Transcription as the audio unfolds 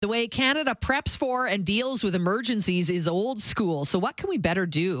way Canada preps for and deals with emergencies is old school. So what can we better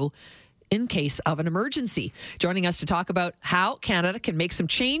do in case of an emergency? Joining us to talk about how Canada can make some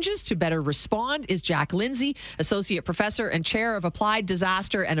changes to better respond is Jack Lindsay, Associate Professor and Chair of Applied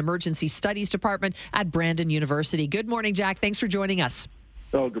Disaster and Emergency Studies Department at Brandon University. Good morning, Jack. Thanks for joining us.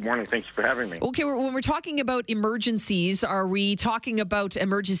 Oh, good morning. Thanks for having me. Okay, when we're talking about emergencies, are we talking about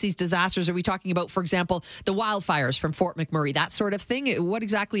emergencies, disasters? Are we talking about, for example, the wildfires from Fort McMurray, that sort of thing? What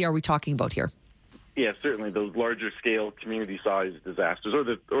exactly are we talking about here? Yeah, certainly those larger scale community-sized disasters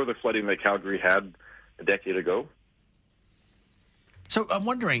or the flooding that Calgary had a decade ago. So I'm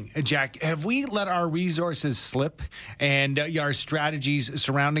wondering, Jack, have we let our resources slip and our strategies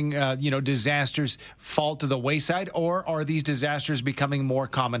surrounding, disasters fall to the wayside, or are these disasters becoming more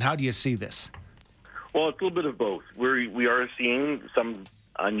common? How do you see this? Well, it's a little bit of both. We are seeing some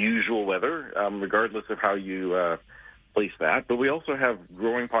unusual weather, regardless of how you place that. But we also have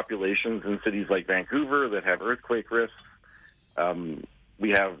growing populations in cities like Vancouver that have earthquake risks.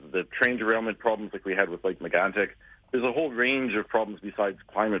 We have the train derailment problems like we had with Lake Megantic. There's a whole range of problems besides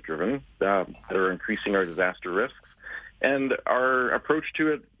climate-driven that are increasing our disaster risks. And our approach to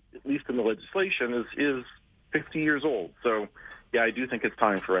it, at least in the legislation, is 50 years old. So, yeah, I do think it's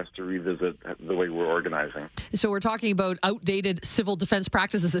time for us to revisit the way we're organizing. So we're talking about outdated civil defense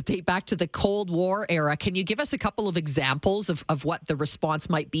practices that date back to the Cold War era. Can you give us a couple of examples of what the response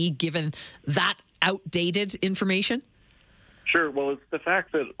might be given that outdated information? Sure. Well, it's the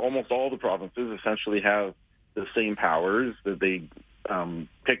fact that almost all the provinces essentially have the same powers that they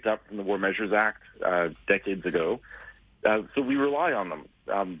picked up from the War Measures Act decades ago. So we rely on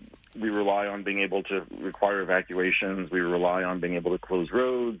them. We rely on being able to require evacuations. We rely on being able to close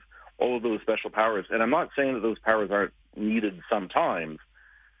roads, all of those special powers. And I'm not saying that those powers aren't needed sometimes,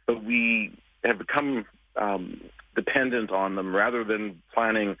 but we have become dependent on them rather than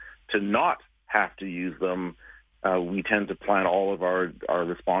planning to not have to use them. We tend to plan all of our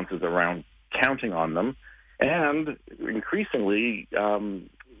responses around counting on them. And increasingly,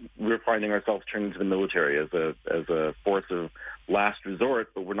 we're finding ourselves turning to the military as a force of last resort,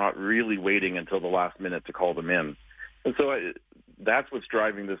 but we're not really waiting until the last minute to call them in. And so that's what's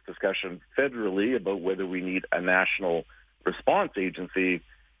driving this discussion federally about whether we need a national response agency.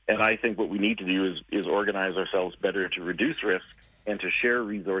 And I think what we need to do is organize ourselves better to reduce risk and to share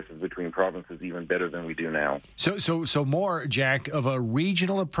resources between provinces even better than we do now. So more, Jack, of a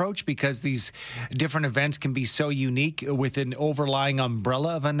regional approach, because these different events can be so unique with an overlying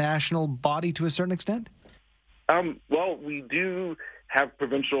umbrella of a national body to a certain extent? Well, we do have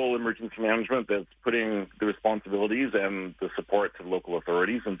provincial emergency management that's putting the responsibilities and the support to local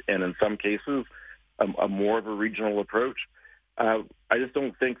authorities, and in some cases, a more of a regional approach. I just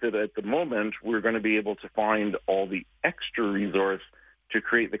don't think that at the moment we're going to be able to find all the extra resource to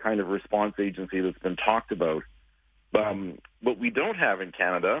create the kind of response agency that's been talked about. What we don't have in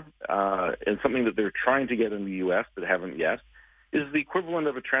Canada, and something that they're trying to get in the U.S. but haven't yet, is the equivalent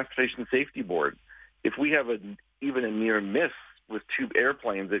of a transportation safety board. If we have even a near miss with 2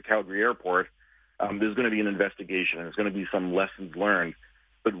 airplanes at Calgary Airport, there's going to be an investigation. There's going to be some lessons learned.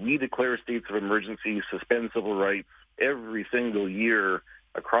 But we declare states of emergency, suspend civil rights every single year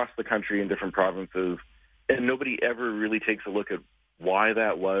across the country in different provinces, and nobody ever really takes a look at why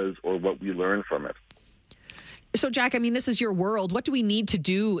that was or what we learned from it. So, Jack, I mean, this is your world. What do we need to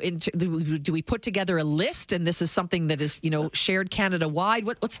do? Do we put together a list, and this is something that is, shared Canada-wide?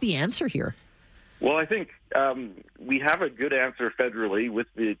 What's the answer here? Well, I think we have a good answer federally with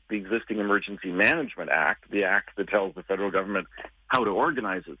the existing Emergency Management Act, the act that tells the federal government how to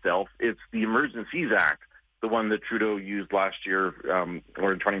organize itself. It's the Emergencies Act, the one that Trudeau used last year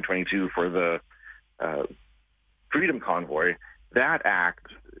or in 2022 for the Freedom Convoy. That act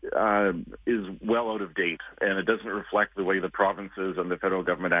is well out of date, and it doesn't reflect the way the provinces and the federal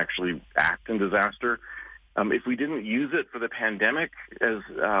government actually act in disaster. If we didn't use it for the pandemic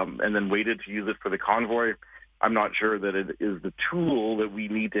and then waited to use it for the convoy, I'm not sure that it is the tool that we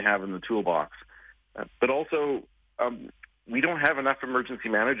need to have in the toolbox. But also, we don't have enough emergency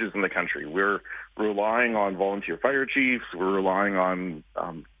managers in the country. We're relying on volunteer fire chiefs. We're relying on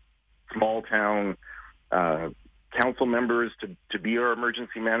small town council members to be our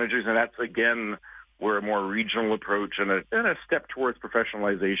emergency managers. And that's, again, where a more regional approach and a step towards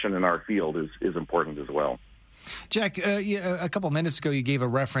professionalization in our field is important as well. Jack, a couple of minutes ago, you gave a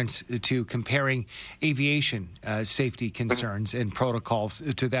reference to comparing aviation safety concerns and protocols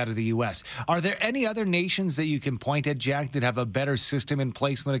to that of the U.S. Are there any other nations that you can point at, Jack, that have a better system in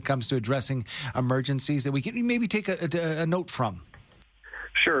place when it comes to addressing emergencies that we can maybe take a note from?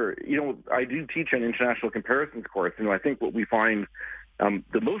 Sure. I do teach an international comparisons course. I think what we find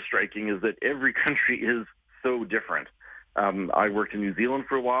The most striking is that every country is so different. I worked in New Zealand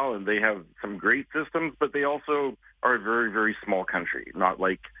for a while, and they have some great systems, but they also are a very, very small country, not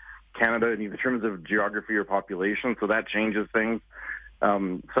like Canada in terms of geography or population, so that changes things.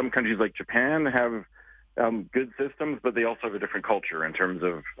 Some countries like Japan have good systems, but they also have a different culture in terms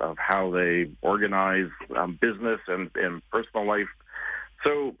of how they organize business and personal life.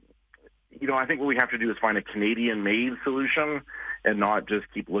 So, I think what we have to do is find a Canadian-made solution and not just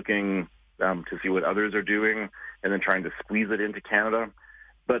keep looking to see what others are doing and then trying to squeeze it into Canada.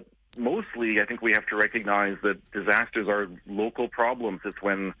 But mostly, I think we have to recognize that disasters are local problems. It's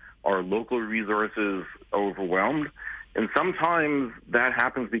when our local resources are overwhelmed. And sometimes that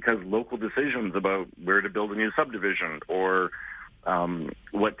happens because local decisions about where to build a new subdivision or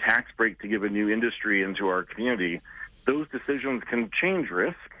what tax break to give a new industry into our community, those decisions can change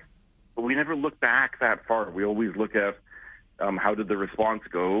risk, but we never look back that far. We always look at how did the response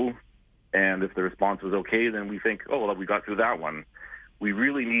go, and if the response was okay, then we think, oh, well, we got through that one. We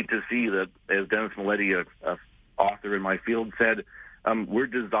really need to see that, as Dennis Milletti, a author in my field, said, we're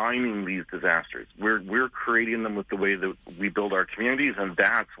designing these disasters. We're creating them with the way that we build our communities, and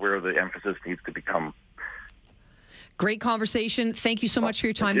that's where the emphasis needs to become. Great conversation. Thank you so much for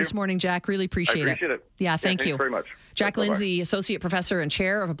your time this morning, Jack. Really appreciate it. I appreciate it. Yeah, thank you. Thanks very much. Jack Lindsay, Associate Professor and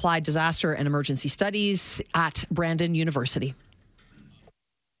Chair of Applied Disaster and Emergency Studies at Brandon University.